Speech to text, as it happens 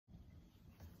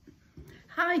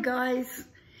Hi guys,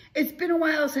 it's been a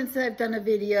while since I've done a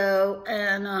video,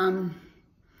 and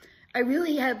I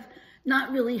really have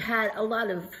not really had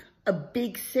a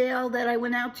big sale that I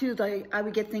went out to. I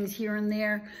would get things here and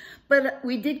there, but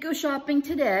we did go shopping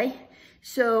today,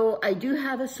 so I do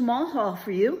have a small haul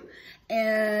for you,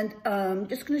 and I'm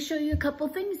just going to show you a couple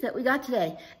things that we got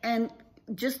today. And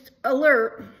just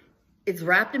alert, it's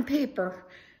wrapped in paper,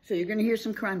 so you're going to hear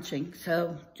some crunching.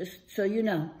 So just so you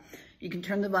know. You can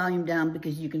turn the volume down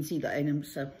because you can see the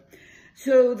items.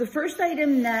 So the first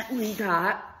item that we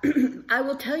got, I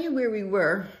will tell you where we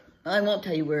were. Well, I won't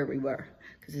tell you where we were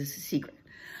because it's a secret.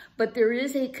 But there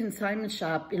is a consignment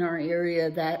shop in our area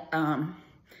that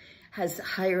has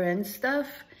higher end stuff.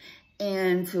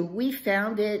 And so we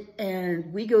found it,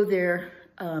 and we go there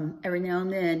every now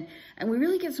and then. And we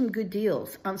really get some good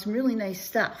deals on some really nice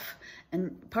stuff.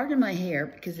 And pardon my hair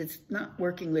because it's not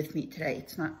working with me today.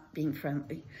 It's not being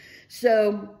friendly.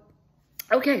 So,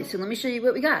 okay, so let me show you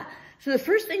what we got. So the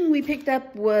first thing we picked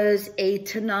up was a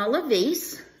Tanala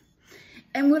vase.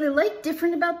 And what I like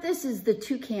different about this is the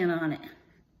toucan on it.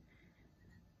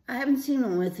 I haven't seen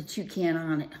one with a toucan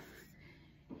on it.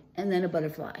 And then a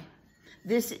butterfly.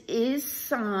 This is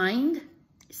signed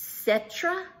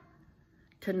Cetra,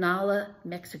 Tanala,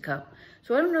 Mexico.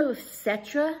 So I don't know if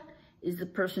Cetra is the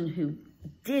person who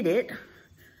did it,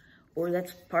 or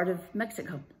that's part of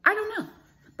Mexico. I don't know,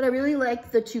 but I really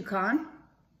like the toucan,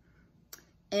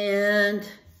 and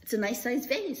it's a nice size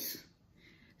vase.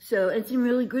 So it's in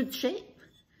really good shape.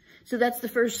 So that's the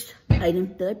first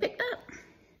item that I picked up.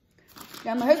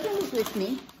 Now my husband was with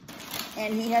me,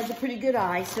 and he has a pretty good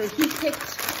eye, so he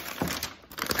picked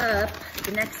up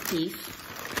the next piece,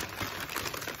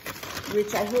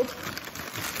 which I hope,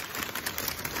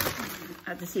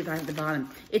 I have to see if I have the bottom.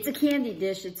 It's a candy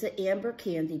dish. It's an amber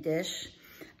candy dish.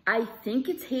 I think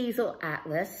it's Hazel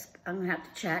Atlas. I'm gonna have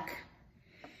to check.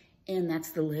 And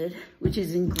that's the lid, which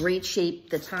is in great shape.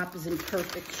 The top is in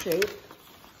perfect shape.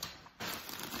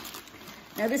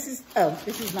 Now this is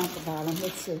not the bottom.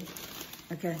 Let's see.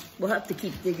 Okay, we'll have to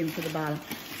keep digging for the bottom.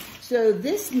 So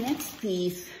this next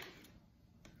piece,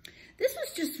 this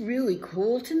was just really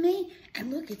cool to me.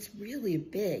 And look, it's really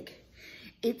big.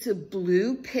 It's a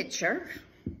blue pitcher,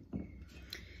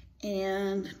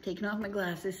 and I'm taking off my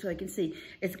glasses so I can see.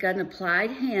 It's got an applied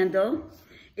handle.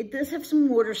 It does have some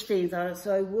water stains on it,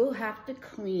 so I will have to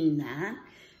clean that.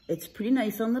 It's pretty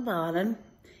nice on the bottom.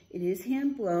 It is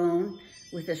hand blown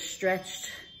with a stretched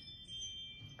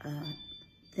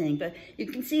thing, but you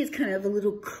can see it's kind of a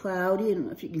little cloudy. I don't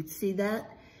know if you can see that.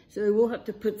 So I will have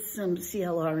to put some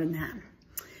CLR in that.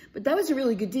 But that was a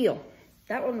really good deal.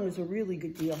 That one was a really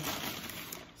good deal.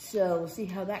 So we'll see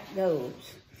how that goes.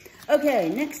 Okay,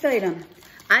 next item.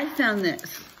 I found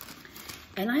this.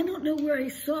 And I don't know where I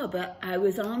saw, but I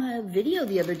was on a video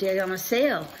the other day on a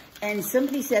sale. And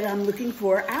somebody said, I'm looking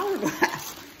for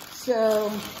Hourglass. So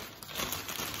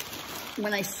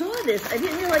when I saw this, I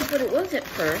didn't realize what it was at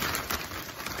first.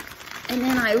 And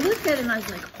then I looked at it and I was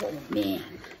like, oh man.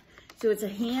 So it's a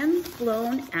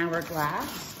hand-blown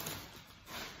Hourglass.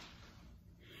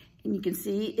 And you can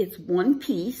see it's one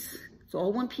piece. It's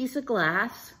all one piece of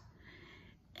glass.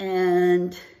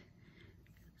 And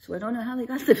so I don't know how they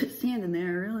got the sand in there.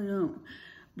 I really don't.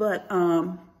 But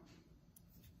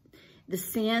the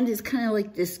sand is kind of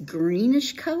like this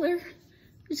greenish color,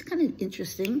 which is kind of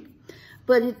interesting.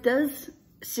 But it does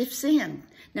sift sand.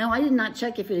 Now, I did not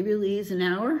check if it really is an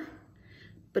hour,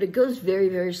 but it goes very,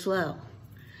 very slow.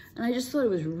 And I just thought it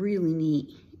was really neat.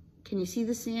 Can you see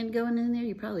the sand going in there?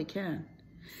 You probably can.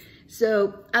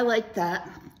 So I like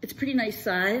that. It's a pretty nice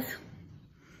size.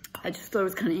 I just thought it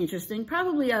was kind of interesting.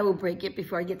 Probably I will break it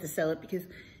before I get to sell it because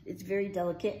it's very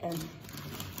delicate and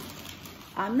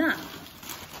I'm not.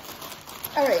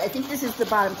 All right, I think this is the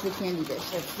bottom to the candy dish.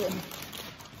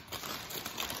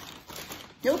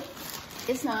 Nope,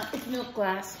 it's not. It's milk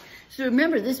glass. So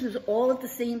remember, this was all at the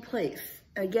same place.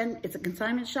 Again, it's a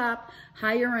consignment shop,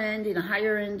 higher end, in a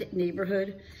higher end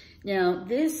neighborhood. Now,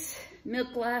 this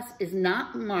milk glass is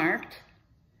not marked,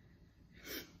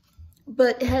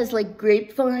 but it has like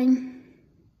grapevine,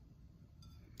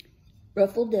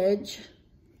 ruffled edge,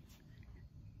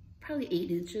 probably 8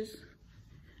 inches,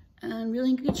 and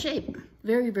really in good shape.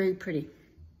 Very, very pretty.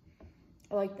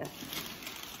 I like that.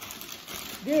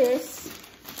 This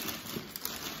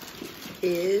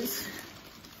is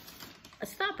a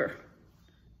stopper.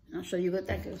 I'll show you what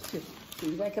that goes to, as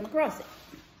soon as I come across it.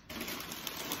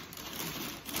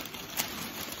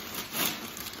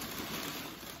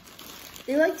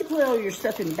 They like to put all your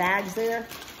stuff in bags there.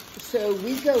 So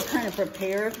we go kind of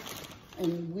prepared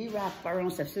and we wrap our own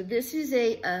stuff. So this is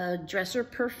a dresser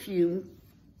perfume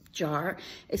jar.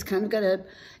 It's kind of got a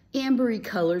ambery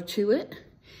color to it.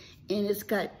 And it's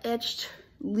got etched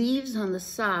leaves on the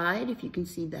side, if you can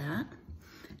see that.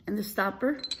 And the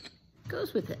stopper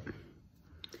goes with it.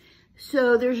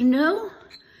 So there's no,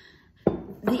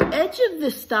 the edge of the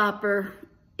stopper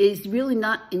is really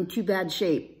not in too bad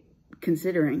shape,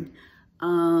 considering.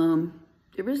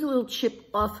 There is a little chip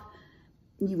off,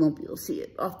 you won't be able to see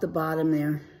it, off the bottom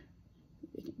there.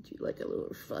 You can do like a little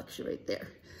reflection right there.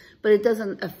 But it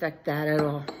doesn't affect that at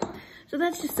all. So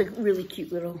that's just a really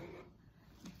cute little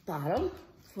bottle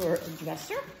for a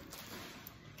dresser.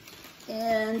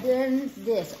 And then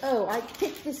this, oh, I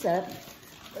picked this up.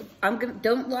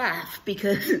 Don't laugh,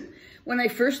 because when I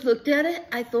first looked at it,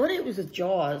 I thought it was a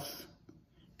Jaws,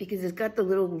 because it's got the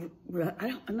little, I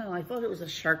don't know, I thought it was a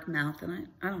shark mouth, and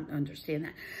I don't understand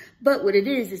that. But what it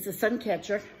is, it's a sun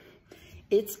catcher.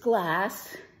 It's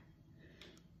glass,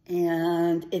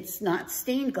 and it's not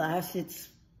stained glass, it's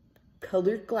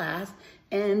colored glass.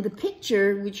 And the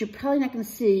picture, which you're probably not gonna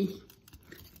see,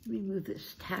 let me move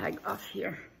this tag off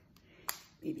here.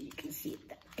 Maybe you can see it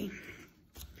that way.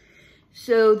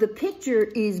 So the picture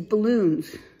is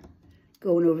balloons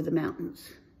going over the mountains,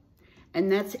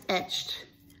 and that's etched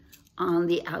on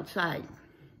the outside.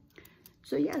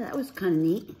 So yeah, that was kind of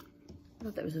neat. I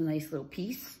thought that was a nice little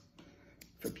piece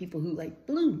for people who like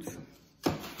balloons.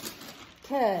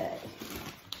 Okay.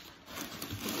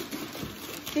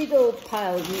 Big old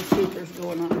pile of newspapers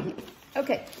going on here.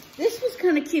 Okay, this was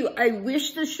kind of cute. I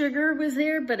wish the sugar was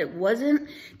there, but it wasn't.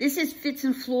 This is Fitz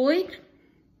and Floyd.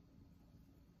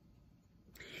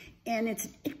 And it's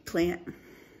an eggplant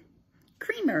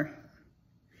creamer.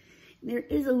 There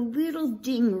is a little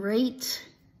ding right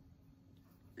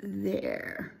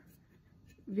there.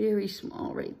 Very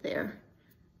small right there,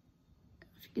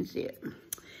 if you can see it.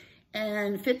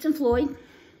 And Fitz and Floyd.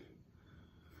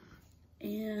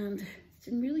 And it's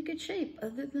in really good shape.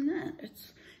 Other than that,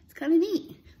 it's kind of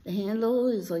neat. The handle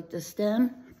is like the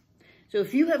stem. So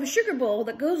if you have a sugar bowl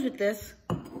that goes with this,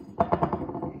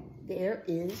 there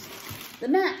is the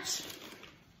match.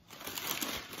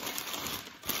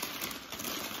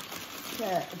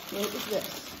 Okay, what is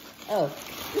this? Oh,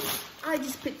 I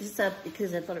just picked this up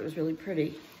because I thought it was really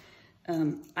pretty.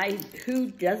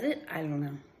 Who does it? I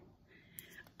don't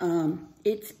know.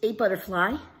 It's a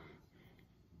butterfly,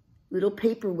 little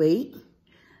paperweight,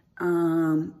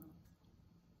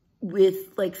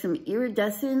 with like some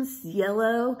iridescence,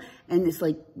 yellow, and this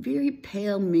like very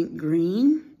pale mint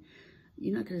green.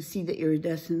 You're not gonna see the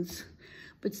iridescence,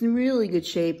 but it's in really good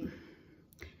shape.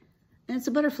 And it's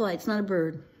a butterfly, it's not a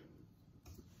bird.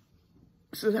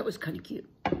 So that was kind of cute.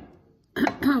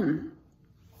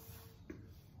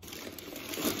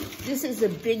 This is a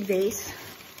big vase.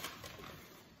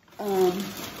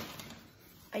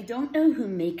 I don't know who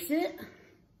makes it,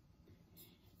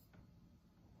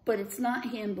 but it's not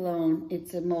hand blown,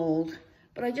 it's a mold.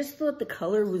 But I just thought the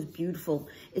color was beautiful.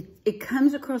 It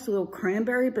comes across a little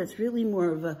cranberry, but it's really more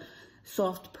of a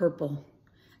soft purple.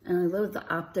 And I love the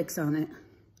optics on it.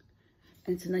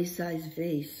 And it's a nice size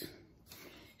vase.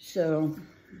 So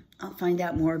I'll find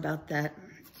out more about that.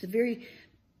 It's a very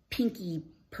pinky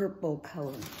purple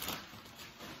color.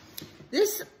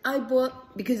 This I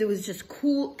bought because it was just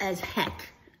cool as heck.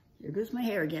 Here goes my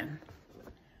hair again.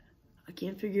 I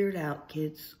can't figure it out,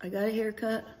 kids. I got a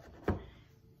haircut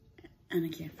and I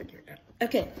can't figure it out.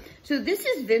 Okay, so this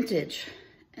is vintage.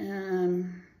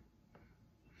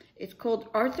 It's called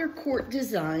Arthur Court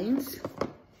Designs.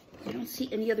 I don't see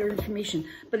any other information,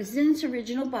 but it's in its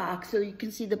original box, so you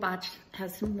can see the box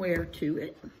has some wear to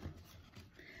it.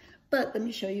 But let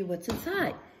me show you what's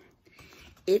inside.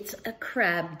 It's a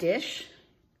crab dish.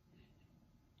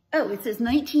 Oh, it says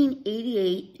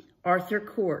 1988 Arthur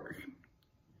Court.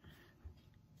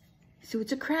 So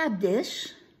it's a crab dish,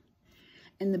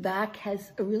 and the back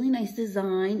has a really nice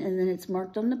design, and then it's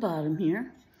marked on the bottom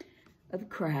here of a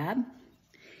crab.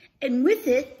 And with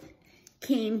it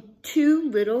came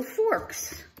 2 little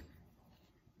forks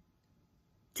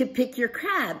to pick your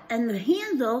crab, and the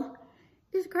handle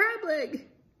is crab leg.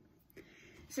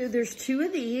 So there's 2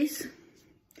 of these.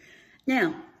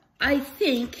 Now, I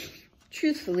think,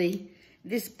 truthfully,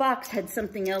 this box had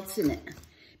something else in it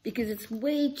because it's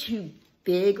way too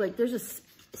big. Like there's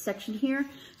a section here.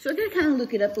 So I gotta kind of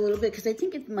look it up a little bit because I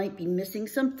think it might be missing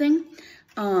something.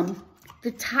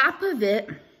 The top of it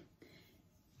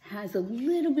has a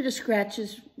little bit of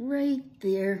scratches right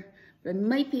there, but I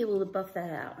might be able to buff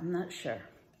that out. I'm not sure.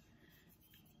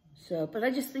 So, but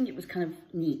I just think it was kind of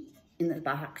neat in the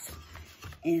box.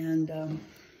 And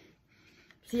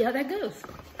see how that goes.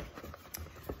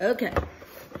 Okay,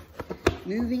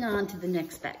 moving on to the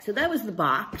next bag. So that was the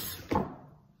box.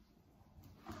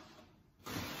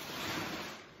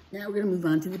 Now we're gonna move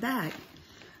on to the bag.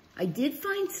 I did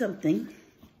find something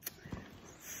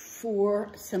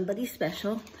for somebody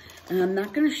special, and I'm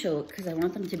not gonna show it because I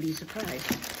want them to be surprised,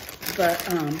 but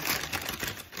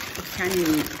it's kind of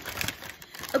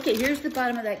neat. Okay, here's the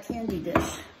bottom of that candy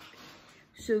dish.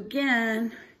 So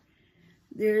again,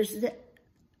 there's the,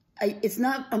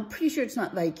 I'm pretty sure it's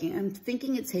not Viking. I'm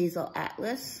thinking it's Hazel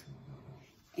Atlas.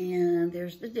 And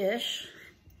there's the dish.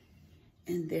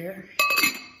 And there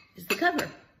is the cover.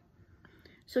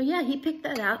 So yeah, he picked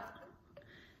that out.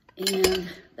 And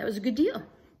that was a good deal.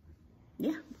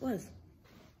 Yeah, it was.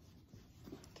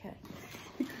 Okay.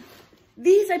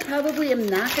 These I probably am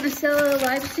not going to sell at a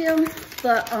live sale,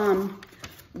 but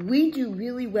we do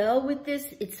really well with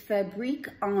this. It's Fabrique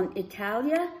en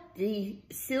Italia di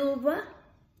Silva,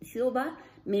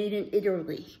 made in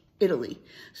Italy.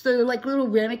 So they're like little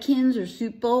ramekins or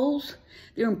soup bowls.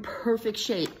 They're in perfect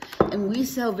shape. And we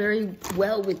sell very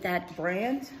well with that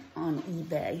brand on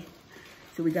eBay.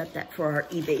 So we got that for our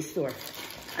eBay store.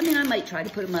 I mean, I might try to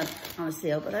put them up on a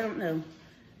sale, but I don't know.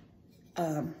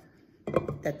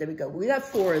 There we go. We got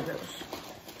 4 of those.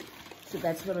 So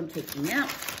that's what I'm taking out.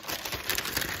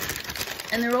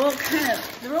 And they're all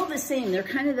the same. They're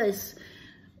kind of this,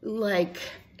 like,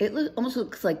 almost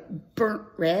looks like burnt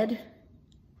red,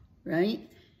 right?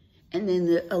 And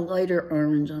then a lighter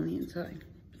orange on the inside.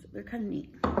 So they're kind of neat.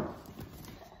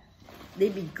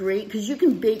 They'd be great, because you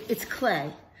can bake, it's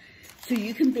clay. So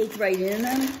you can bake right in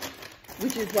them,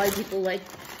 which is why people like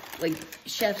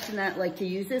chefs and that like to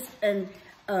use this. And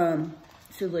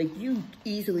so like you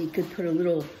easily could put a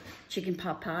little chicken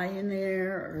pot pie in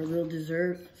there or a little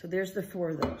dessert. So there's the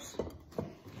 4 of those.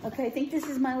 Okay, I think this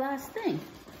is my last thing.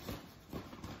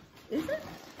 Is it?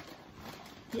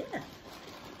 Yeah,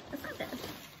 that's not bad.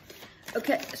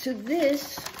 Okay, so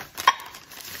this,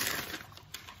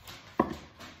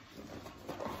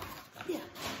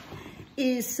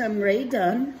 is some Rae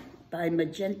Dunn by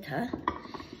Magenta.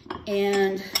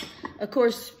 And of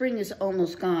course, spring is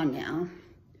almost gone now.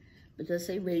 It does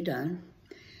say Rae Dunn.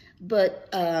 But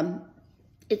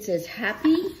it says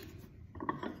Happy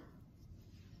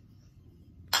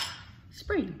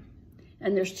Spring.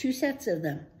 And there's 2 sets of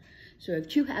them. So I have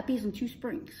 2 Happies and 2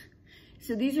 Springs.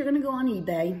 So these are gonna go on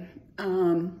eBay.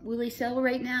 Will they sell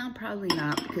right now? Probably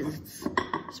not, because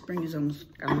spring is almost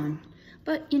gone.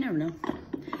 But you never know.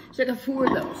 So I got 4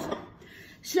 of those.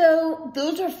 So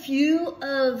those are a few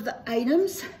of the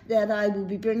items that I will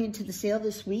be bringing to the sale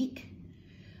this week,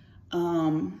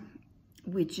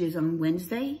 which is on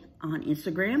Wednesday on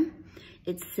Instagram.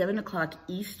 It's 7 o'clock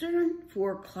Eastern,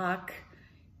 4 o'clock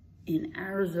in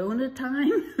Arizona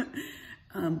time.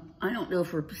 I don't know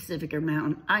if we're Pacific or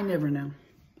Mountain. I never know.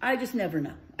 I just never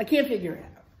know. I can't figure it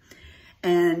out.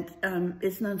 And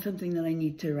it's not something that I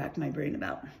need to rack my brain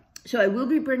about. So I will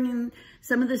be bringing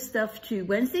some of this stuff to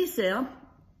Wednesday's sale.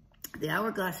 The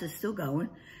Hourglass is still going.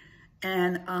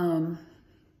 And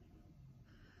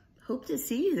hope to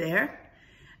see you there.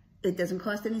 It doesn't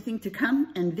cost anything to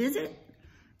come and visit.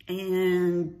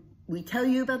 And we tell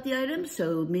you about the items,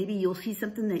 so maybe you'll see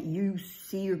something that you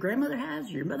see your grandmother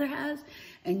has, your mother has,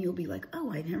 and you'll be like,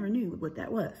 oh, I never knew what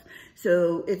that was.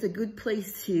 So it's a good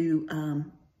place to,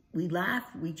 we laugh,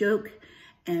 we joke,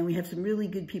 and we have some really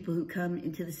good people who come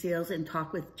into the sales and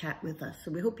chat with us.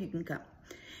 So we hope you can come.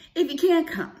 If you can't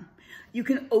come, you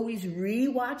can always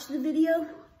re-watch the video.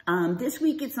 This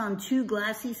week it's on 2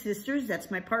 Glassy Sisters,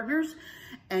 that's my partners.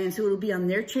 And so it'll be on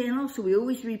their channel. So we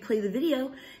always replay the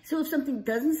video. So if something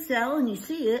doesn't sell and you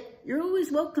see it, you're always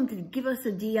welcome to give us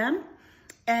a DM.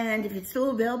 And if it's still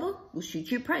available, we'll shoot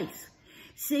you a price.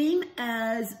 Same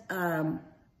as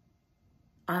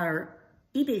our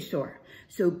eBay store.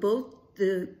 So both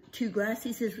the 2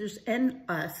 Glassy Sisters and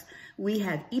us, we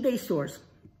have eBay stores.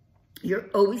 You're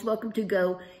always welcome to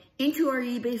go into our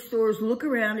eBay stores, look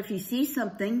around. If you see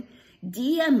something,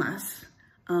 DM us.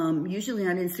 Usually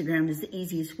on Instagram is the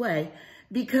easiest way,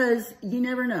 because you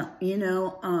never know. You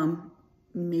know,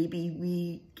 maybe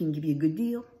we can give you a good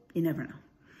deal. You never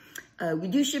know. We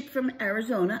do ship from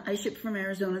Arizona. I ship from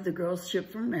Arizona. The girls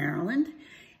ship from Maryland.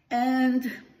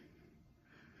 And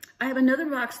I have another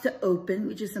box to open,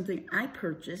 which is something I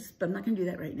purchased, but I'm not going to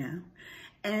do that right now.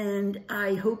 And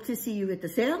I hope to see you at the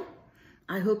sale.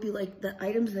 I hope you like the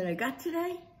items that I got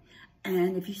today.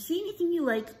 And if you see anything you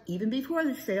like, even before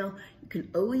the sale, you can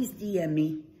always DM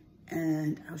me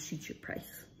and I'll shoot you a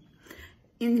price.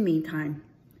 In the meantime,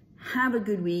 have a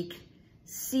good week.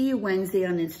 See you Wednesday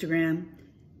on Instagram.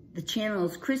 The channel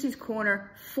is Chrissy's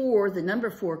Corner for the number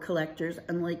 4 collectors,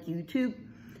 unlike YouTube.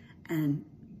 And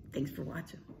thanks for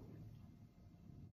watching.